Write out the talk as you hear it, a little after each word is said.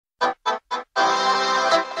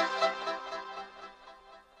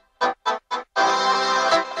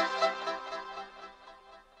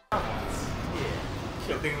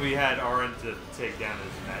had Orin to take down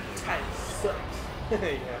his magic. Tight sucks.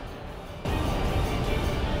 Yeah.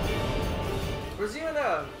 Where's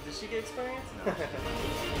Yuna? Did she get experience? No.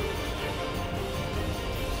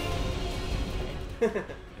 Yeah.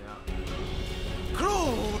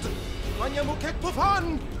 Crude! Maniamo che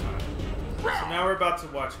fun! So now we're about to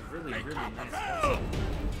watch a really, really nice episode.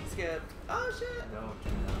 Scared. Oh shit! No,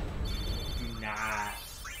 do not.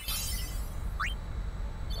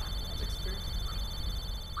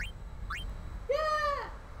 Yeah!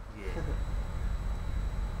 Yeah.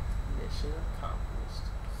 Mission accomplished.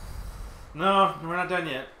 No, we're not done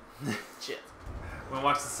yet. Shit. We're gonna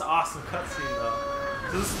watch this awesome cutscene though.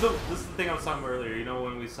 So this is the thing I was talking about earlier. You know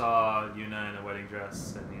when we saw Yuna in a wedding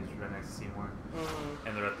dress and he's right next to Seymour,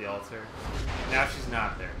 and they're at the altar. Now she's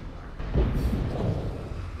not there anymore.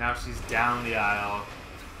 Now she's down the aisle.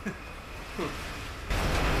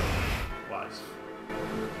 Watch.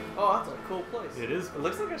 Oh, that's a cool place. It is. It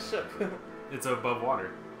looks like a ship. It's above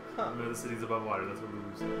water. Huh. Remember, the city's above water. That's what we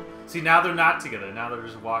said. See, now they're not together. Now they're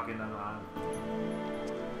just walking down the aisle.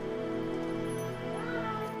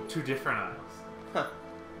 Two different aisles. Huh.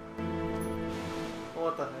 Well,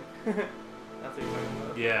 what the heck? That's what you're talking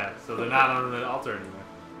about. Yeah, so they're not on the altar anymore.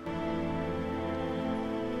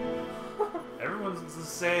 Everyone's the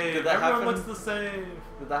same. Did that Everyone happen? looks the same.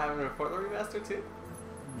 Did that happen in Portland Remaster too?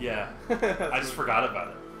 Yeah. I just forgot about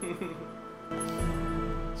it.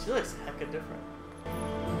 She looks hecka different.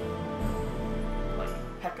 Like,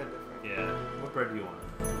 hecka different. Yeah. What bread do you want?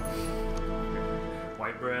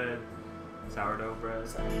 White bread? Sourdough bread?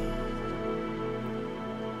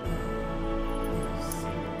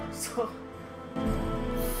 So,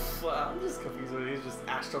 well, I'm just confused when he's just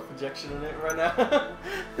astral projection in it right now.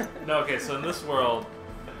 No, okay, so in this world,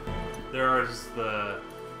 there are just the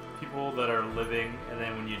people that are living, and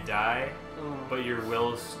then when you die, but your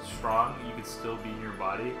will is strong, you can still be in your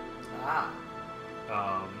body. Ah.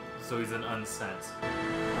 So he's an unsent. Oh,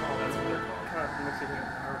 That's what they're called. kind of makes you think of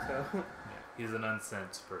Naruto. Yeah, he's an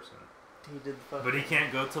unsent person. He did the fuck. But he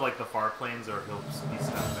can't go to like the far plains, or he'll just be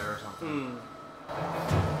stuck there or something.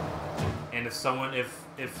 And if someone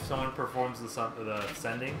performs the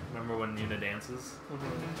sending, remember when Yuna dances,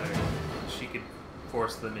 she could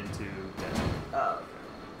force them into death. Oh,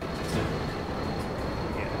 okay.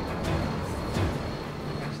 Yeah.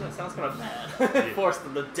 Actually, that sounds kind of bad. Yeah. Force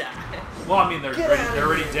them to die. Well, I mean, they're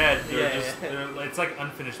already here. dead. They're Yeah, just it's like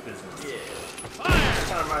unfinished business. Yeah.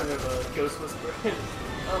 Kind of reminds me of a Ghost Whisperer.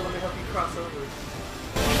 Oh, let me help you cross over.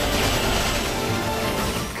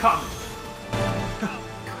 Come.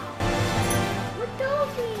 Let go of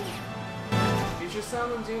me. Use your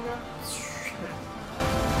sound on Juna.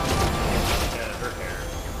 Yeah, her hair.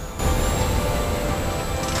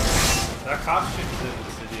 That costume is in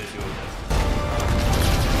the city of doing this.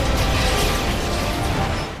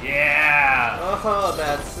 Yeah! Oh,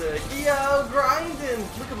 that's sick. Yo, grinding.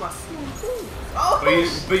 Look at my skin. Oh,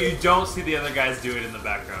 But you don't see the other guys do it in the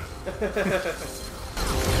background.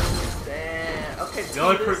 Damn. Okay, The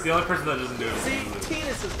only person that doesn't do it is see, Lulu.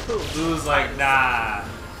 Tidus is cool. Lulu's like, nah.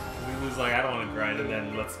 Lulu's like, I don't want to grind, and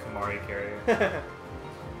then lets Kamari carry her.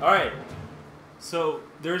 Alright. So,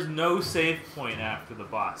 there's no save point after the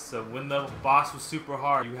boss. So, when the boss was super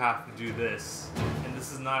hard, you have to do this. And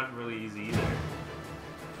this is not really easy either.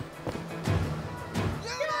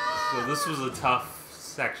 So, this was a tough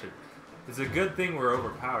section. It's a good thing we're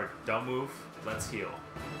overpowered. Don't move. Let's heal.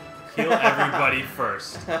 Heal everybody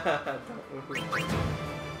first. Albed.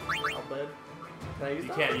 Can I use You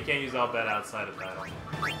that? can't use Albed outside of battle.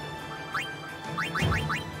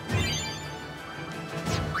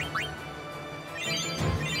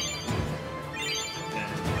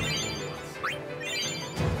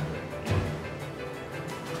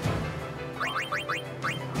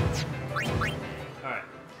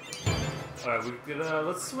 Alright, we could,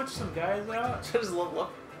 let's switch some guys out. Should I just level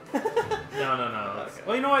up? No. Okay.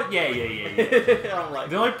 Well, you know what? Yeah. I'm like,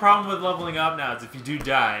 The only problem with leveling up now is if you do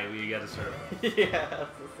die, we gotta start over. yeah, that's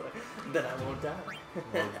just like, then I won't die.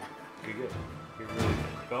 Well, you're good. You're really good.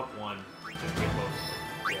 Go up one. Just get close.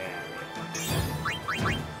 Yeah.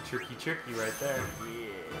 Tricky right there.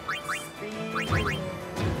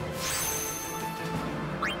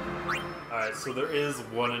 Alright, so there is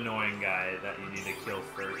one annoying guy that you need to kill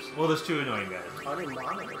first. Well, there's two annoying guys. I need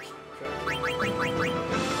monitors. So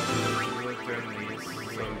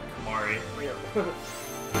Kamari. Yep.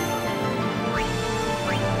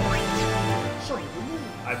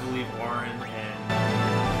 I believe Orin and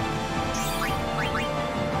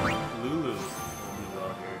Lulu will do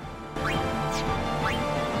well here.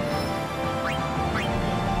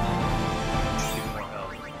 Get more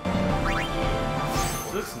health.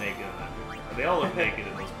 She looks naked in that picture. They all look naked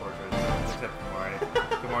in those portraits.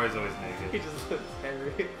 Kamari's always He naked. just looks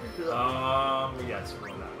hairy. Yes, we're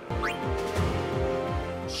going that way.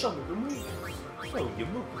 Show me the moves. Show your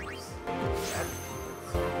moves.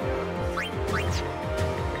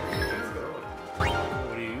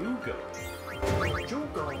 Where do you go? Where'd you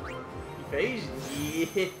go? Evasion.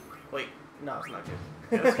 Yeah. Wait, no, it's not good.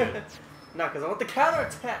 Yeah, that's good. No, because I want the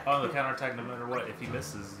counterattack. Oh, the counterattack no matter what. If he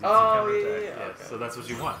misses, it's Oh, a counterattack. yeah, Yeah, okay. so that's what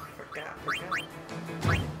you want. Forgot.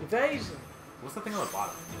 Evasion. What's the thing on the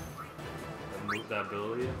bottom? That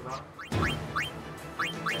ability at the bottom?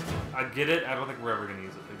 I get it. I don't think we're ever going to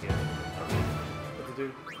use it again. What to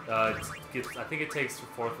do? I think it takes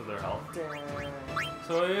 1/4 of their health. Damn.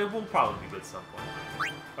 So it will probably be good at some point.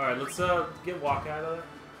 Alright, let's get walk out of there.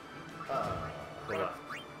 Go left.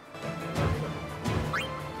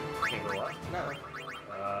 Can't go left? No.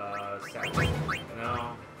 Saturday?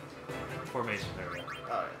 No. Formation, there we go.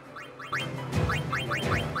 Oh, yeah.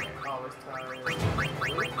 Always tired.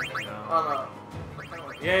 No. Oh,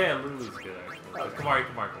 Yeah, Lulu's good actually. Okay. Kamari.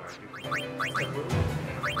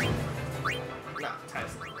 No,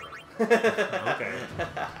 Tyson. Okay.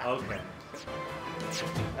 Okay.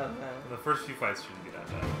 And The first few fights shouldn't be that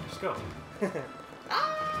bad. Just go. then... Do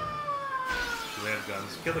they have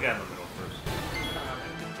guns? Kill the guy in the middle first.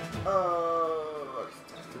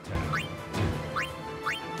 Just attack.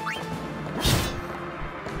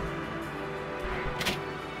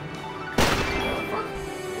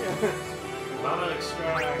 Mama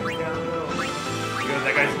extract. Down the middle. Good,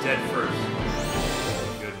 that guy's dead first.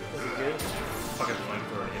 Goodness. Is it good? Fucking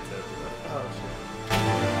flamethrower hits everybody. Oh, shit.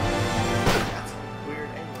 That's a weird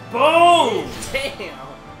angle. Boom! Damn!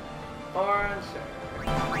 Orange.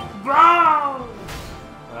 Boom!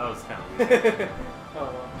 That was kind of weird. Oh,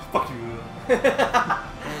 well. Fuck you.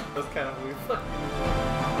 That was kind of weird. Fuck you.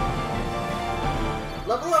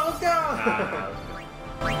 Level up, let's go! Nah,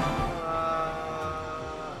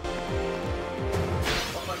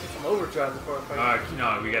 I'll get some overdrive before I fight. no,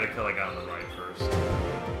 we gotta kill that guy on the right first.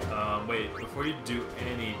 Wait, before you do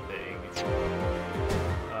anything,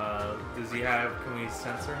 does he have, can we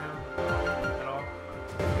censor him at all?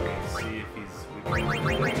 See if he's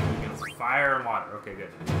weak. Fire and water. Okay,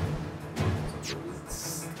 good.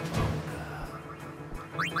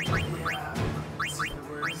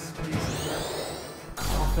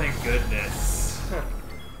 Oh, thank goodness.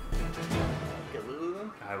 Get Lulu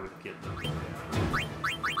then? I would get them. Yeah.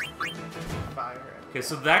 Fire. Okay,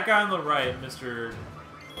 so that guy on the right, Mr.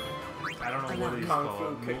 I don't know what he's Kung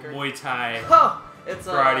called. Fu kicker. Muay Thai. Oh! It's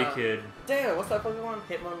Karate Kid. Damn, what's that Pokemon?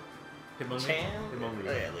 Hitmonlee? Chan? Hitmonlee.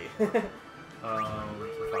 Oh, yeah, Lee.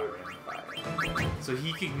 Fire. So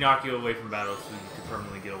he can knock you away from battle, so you can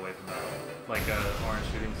permanently get away from battle. Like a orange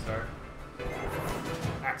shooting star.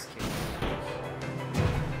 Axe kick.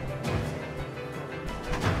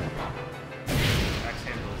 Axe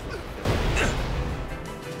handles.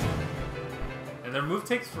 And their move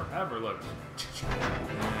takes forever, look.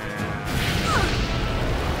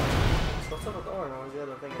 What's up with Orange? What was the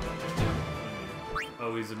other thing?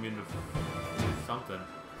 Oh, he's immune to something.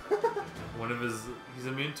 One of his... He's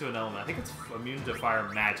immune to an element. I think it's immune to fire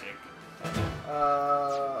magic.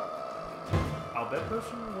 I'll bet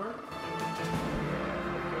potion will work.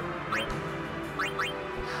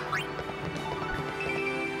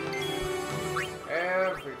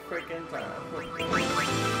 Every freaking time.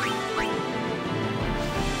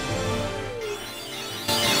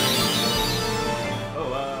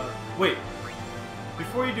 Oh, wait.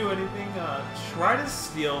 Before you do anything, try to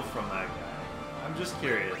steal from that guy. I'm just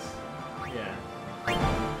curious. Yeah.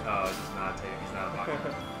 Oh, it's just not taking. He's not blocking.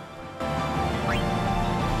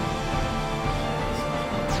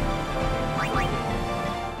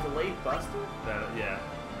 Delayed Buster? Yeah.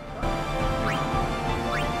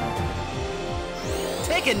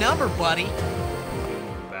 Take a number, buddy.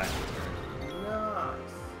 Back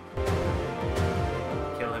Nice.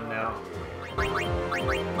 Kill him now.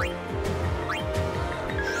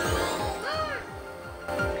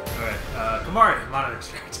 Alright, Kamari, Mono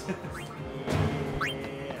Extract.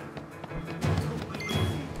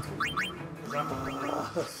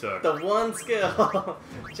 Suck. The one skill.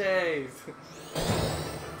 Jeez.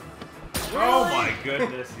 Oh my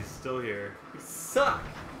goodness, he's still here. You suck.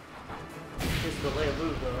 He's the delay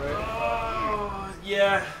move though, right? Oh,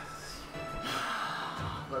 yeah.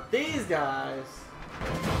 But these guys.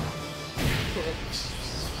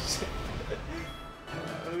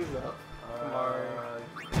 Who's up? Kamari.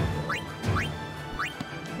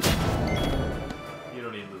 You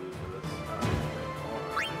don't need Lulu for this.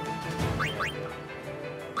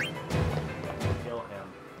 Kill him.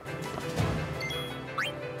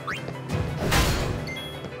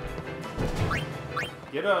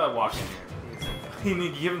 Get a walk in here. You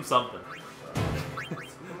need to give him something.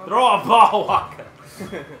 Throw a ball, Waka!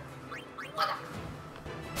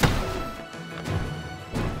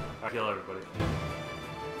 I kill everybody.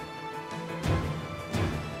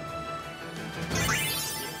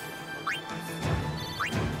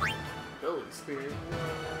 Holy spirit.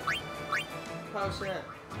 Potion.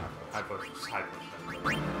 High push, just high push.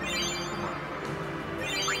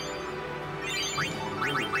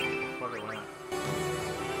 Fuck it, why not?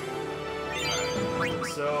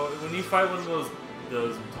 So when you fight one of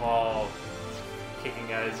those tall kicking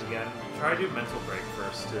guys again, try to do mental break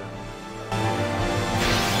first too.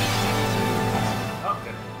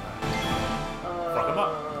 Okay. Fuck him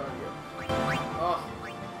up. Yeah. Oh,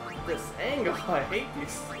 this angle, I hate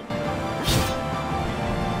these.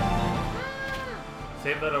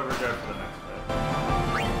 Save that overdrive for the next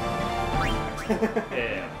bit.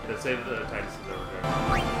 yeah. Save the Titus' overdrive.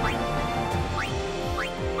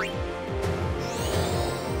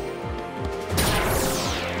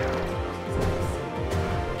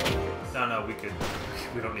 No, we could.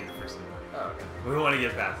 We don't need the first one. Oh, okay. We want to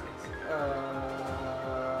get past this.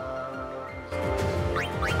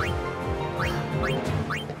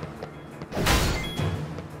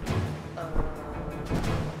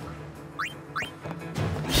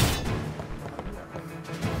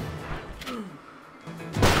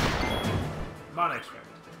 Mon extract.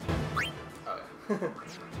 Okay.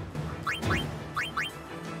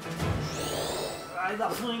 I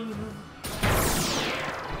love playing.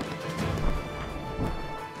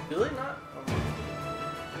 Really not?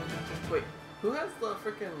 Wait, who has the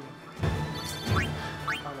frickin'... I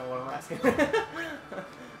don't know what I'm asking.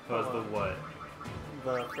 Who has the what?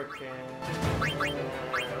 The frickin'...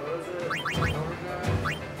 What was it?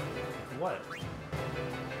 Overdrive? What?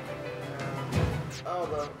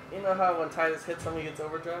 Oh, you know how when Titus hits something, he gets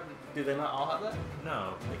overdrive? Do they not all have that?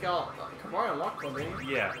 No. Like all... Kamari unlocked one, didn't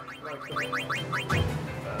he? Yeah. Like,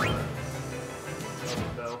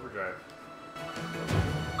 The overdrive.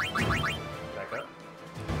 Back up.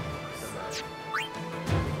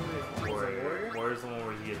 Warrior? Warrior's the one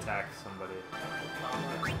where he attacks somebody.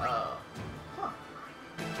 Huh.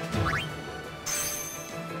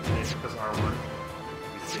 It's because R1.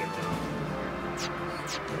 We see everyone else.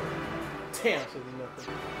 Damn, she did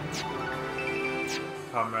nothing.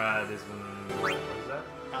 Comrade is when... What is that?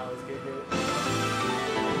 Allies get hit.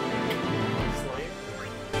 Slayer?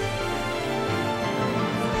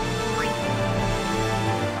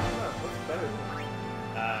 What's better than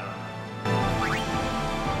I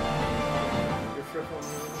your triple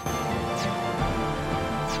move?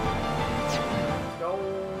 Go!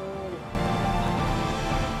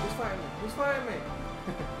 Who's fighting me? Who's fighting me?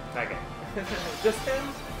 That guy. Just him?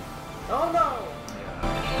 Oh no! Yeah.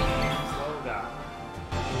 Slow down.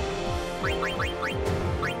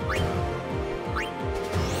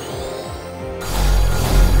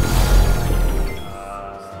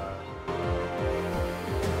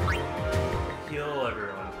 Heal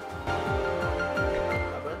everyone.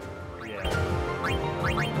 Yeah.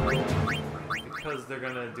 Because they're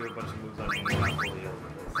gonna do a bunch of moves on you and not fully heal.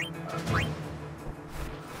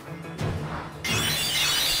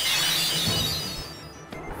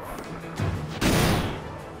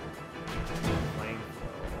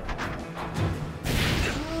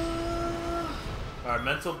 Alright,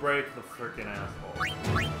 mental break the freaking asshole.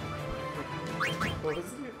 What was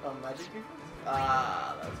it? Magic defense?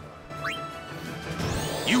 Ah, that's fine.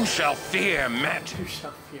 You shall fear magic. You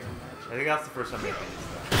shall fear magic. I think that's the first time we used that.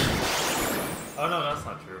 Oh no, that's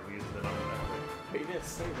not true. We used it on the network. But you didn't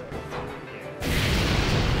say that. Yeah.